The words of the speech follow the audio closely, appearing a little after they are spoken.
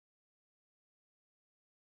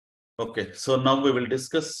Okay, so now we will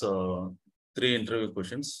discuss 3 interview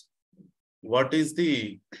questions. What is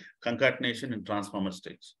the concatenation in transformer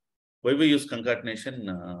stage? Why we use concatenation?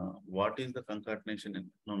 What is the concatenation in?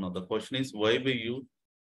 No. The question is why we use.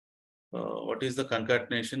 What is the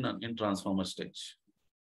concatenation in transformer stage?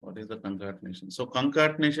 What is the concatenation? So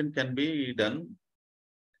concatenation can be done.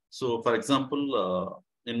 So, for example,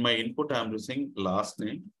 in my input, I am using last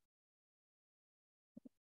name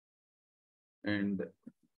and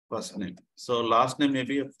first name. So last name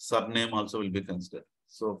maybe a surname also will be considered.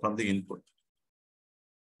 So from the input.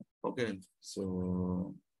 Okay.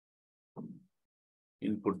 So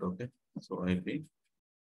input, okay. So IP.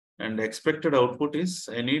 And expected output is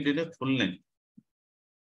I need in a full name.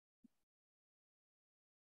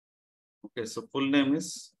 Okay, so full name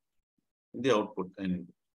is in the output I need.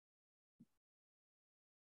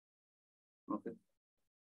 Okay.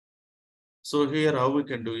 So here how we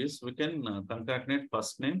can do is we can concatenate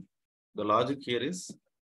first name. The logic here is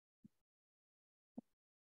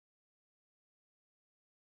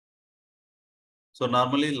so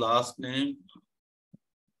normally last name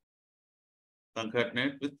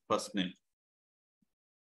concatenate with first name.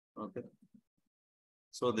 Okay.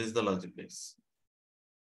 So this is the logic base.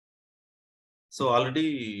 So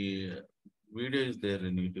already video is there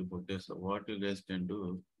in YouTube. Okay. So what you guys can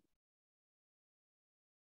do,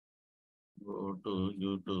 go to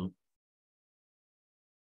YouTube.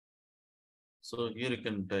 So here you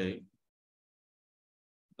can type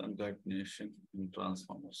concatenation in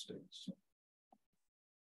transformer stage.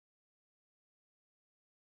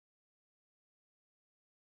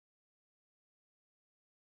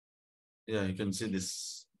 Yeah, you can see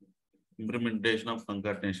this implementation of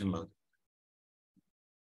concatenation logic.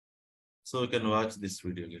 So you can watch this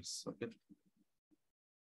video, guys. Okay.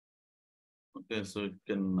 Okay, so you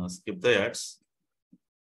can skip the ads.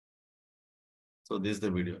 So this is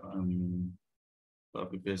the video. I'm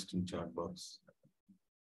copy paste in chat box.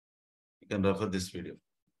 You can refer this video.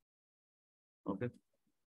 Okay.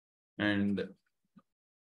 And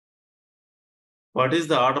what is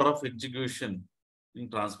the order of execution in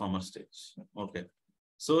transformer stage? Okay.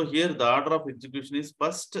 So here the order of execution is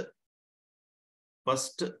first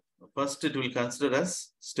it will consider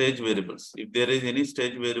as stage variables. If there is any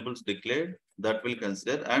stage variables declared, that will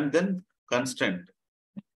consider, and then constraints.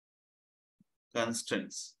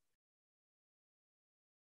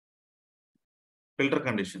 Filter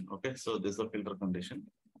condition. Okay, so this is a filter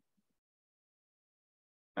condition.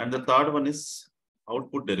 And the third one is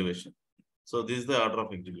output derivation. So this is the order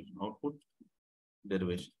of execution, output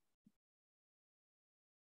derivation.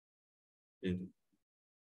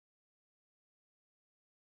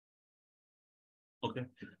 Okay,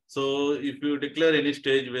 so if you declare any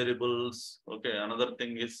stage variables, okay, another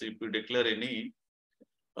thing is if you declare any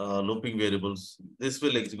looping variables, this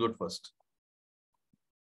will execute first.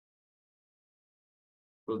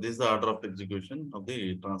 So this is the order of execution of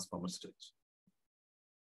the transformer stage.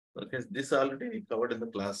 Okay, this already covered in the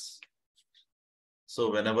class.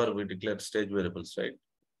 So whenever we declare stage variables, right?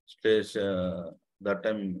 Stage, that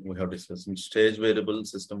time we have discussed stage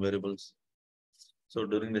variables, system variables. So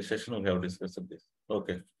during the session, we have discussed this.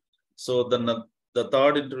 Okay. So then the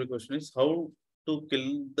third interview question is how to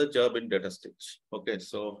kill the job in data stage. Okay.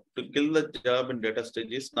 So to kill the job in data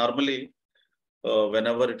stage is normally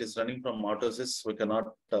whenever it is running from autosys, we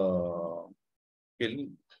cannot kill.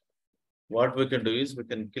 What we can do is we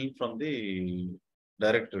can kill from the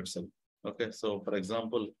director itself. Okay. So for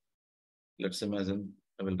example, let's imagine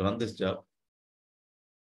I will run this job.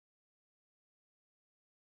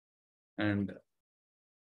 And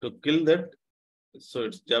to kill that, so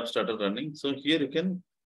its job started running. So here you can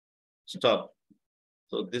stop.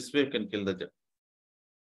 So this way you can kill the job.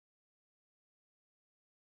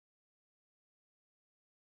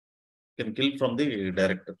 You can kill from the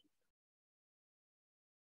director.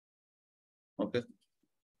 Okay.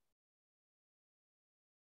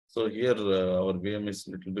 So here our VM is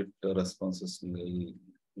a little bit response is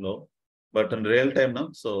low, but in real time now,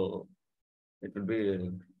 so it will be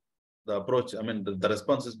the approach. I mean, the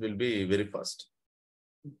responses will be very fast.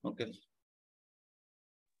 Okay.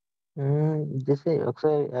 Just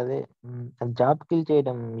ఒకసారి అదే job kill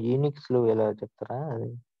చేయడం Unix లో ఎలా చెప్తారా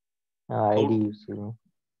అది ID use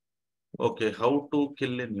okay how to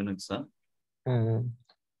kill in Unix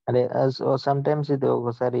అదే some times ఇది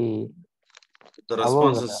ఒకసారి the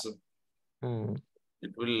responses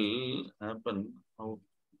it will happen how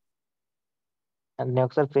and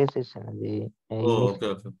ఒకసారి ఫేస్ చేశాను అది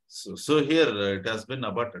okay so here it has been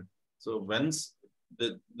aborted. So once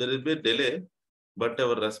there will be a delay, but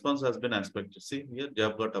our response has been expected. See here,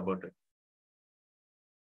 job got aborted.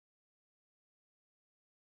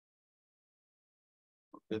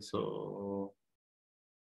 Okay, so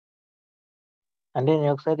అంటే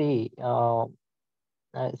నేను ఒకసారి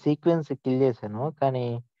sequence kill చేశాను, కానీ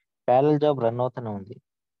parallel job run అవుతూనే ఉంది.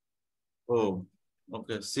 oh,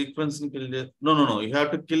 okay, sequence kill. No, no, no. You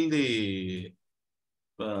have to kill the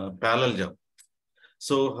parallel job.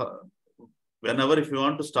 So whenever if you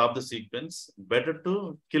want to stop the sequence, better to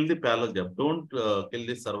kill the parallel job. Don't kill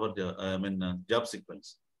the server job. I mean job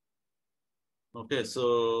sequence. Okay,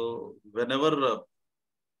 so whenever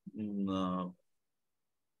mm, uh,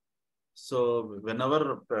 so whenever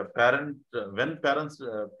when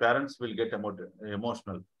parents will get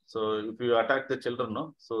emotional. So if you attack the children,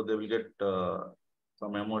 no, so they will get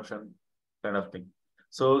some emotion kind of thing.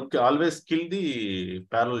 So always kill the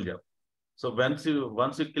parallel job. So once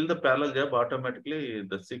you kill the parallel job, automatically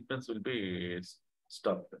the sequence will be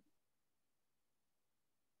stopped.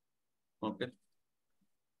 Okay.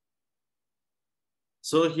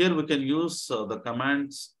 So here we can use the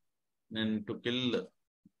commands to kill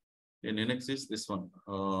in Linux is this one.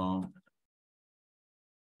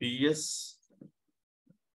 PS,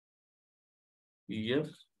 EF,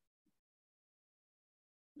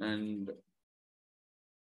 and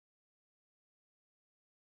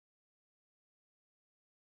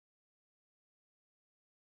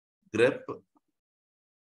grep,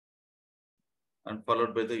 and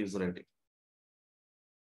followed by the user ID.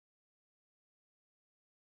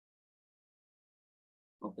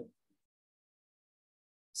 Okay.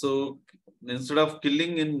 So instead of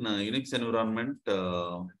killing in Unix environment,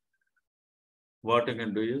 what you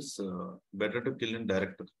can do is better to kill in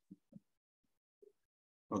directory.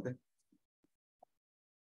 Okay.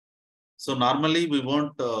 So normally we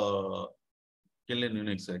won't kill in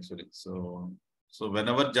Unix actually. So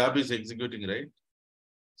whenever job is executing, right?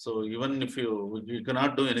 So even if you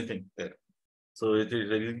cannot do anything there. So it is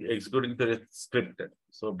executing the script.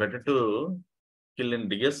 So better to kill in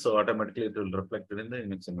DS, so automatically it will reflect it in the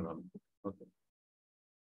Unix environment. Okay.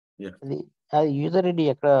 Yeah. అది user ID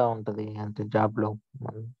ఎక్కడ ఉంటది అంటే job లో?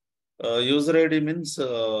 User ID means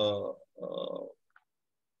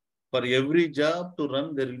for every job to run,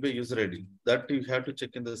 there will be a user ID. That you have to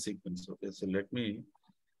check in the sequence. Okay, so let me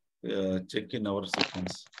check in our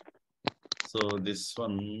sequence. So this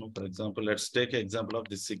one, for example, let's take an example of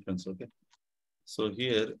this sequence. Okay, so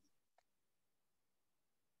here,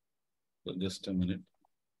 so just a minute.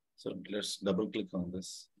 So let's double click on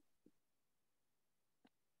this.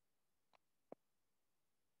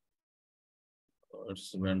 It's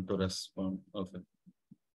when to respond. Okay.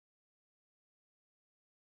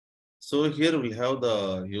 So here we have the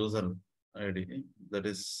user ID, that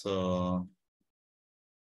is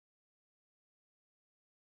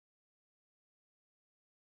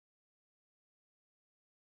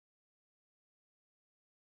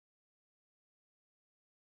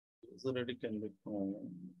user ID can be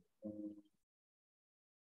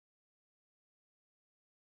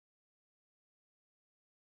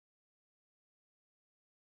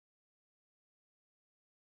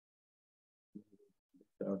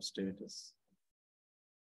job status.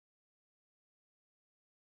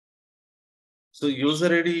 So user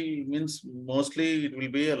ID means mostly it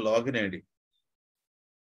will be a login ID.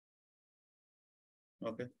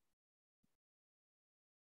 Okay.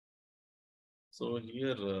 So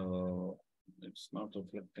here it's not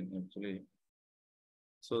reflecting actually.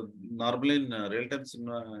 So normally in real-time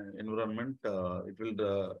environment,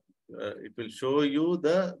 it will show you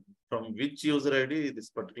the from which user ID this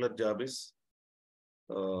particular job is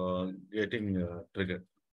getting triggered.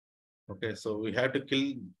 Okay, so we have to kill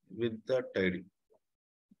with that ID.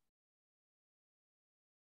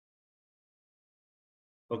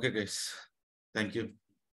 Okay, guys. Thank you.